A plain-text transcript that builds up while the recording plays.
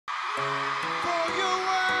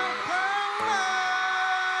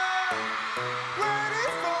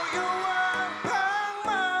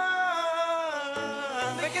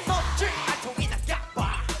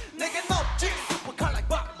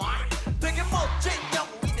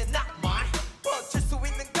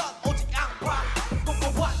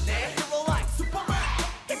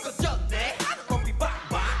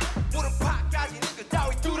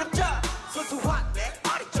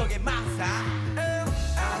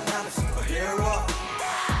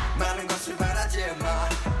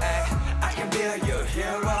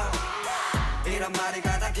이런 말이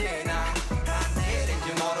가닥이나 한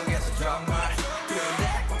일인지 모르겠어 정말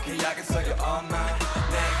근데 꼭 해야겠어요 엄마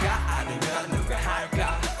내가 아니면 누가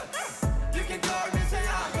할까 You can call me say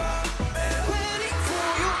I'm waiting for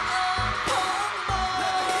you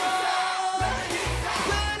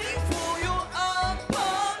waiting for you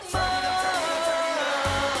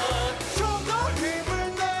좀 더 힘을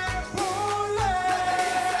내볼래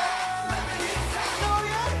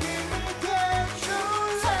너의 힘을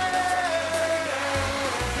대줄래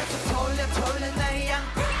돌려 나의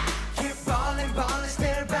양팔 Keep balling balling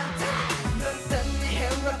still banter 넌 뜬네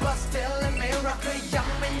hero but still a miracle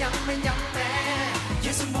영맨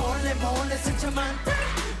예수 몰래 상처만 따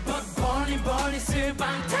But balling balling still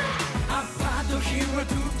banter 아파도 hero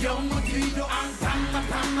두려움 뒤로 앙팡만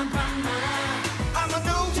I'm a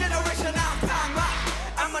new generation 앙팡만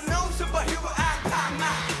I'm a new superhero 앙팡만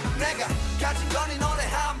내가 가진 건 이 노래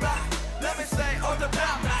한방 Let me say all the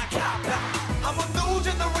time like I'm a new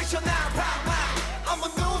generation 앙팡만 I'm a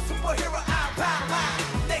new superhero 앙팡만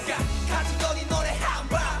내가 가진 건 이 노래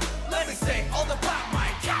한방 Let me say all the time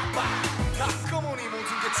like 가끔은 이 모든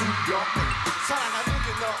게 두렵네 사랑하는 게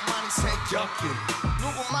너만이 생겼길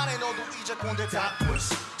누구 말에 너도 이제 꼰대 다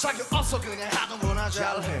보였어 자기 없어 그냥 하던 거나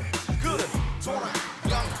잘해 그래 돌아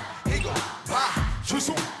이거 봐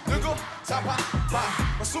주소 누구 다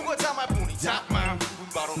봐봐 수고 담을 뿐이 다만 누군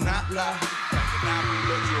바로 나라 나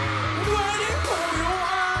불러줘 Waiting for you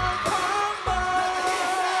앙팡만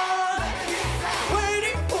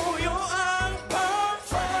Waiting for you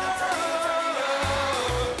앙팡만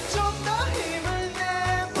좀 더 힘을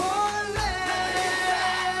내볼래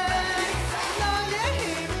너의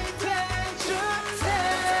힘이 돼줄래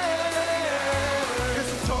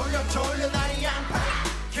그래서 돌려 나의 양팔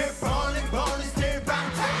Keep balling still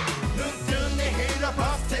방탄 눈 뜨네 hero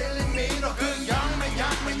but still in mirror 그 영맨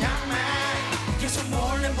계속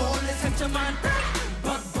몰래 상처만 따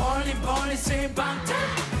But balling still 방탄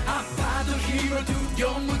아파도 hero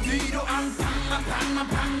두려움 뒤로 앙팡만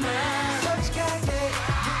솔직하게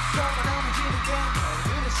눈썹만 넘어지는 게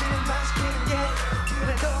눈에 실만 시키는 게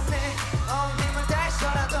그래도 내 엉덩이만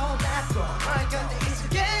달서라도 낫고 널 견뎌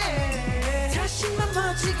있을게 다시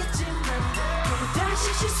넘어지겠지만 그리고 다시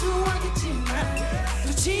실수하겠지만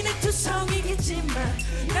또 진의 투성이겠지만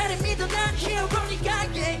나를 믿어 난 hero 니까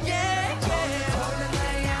yeah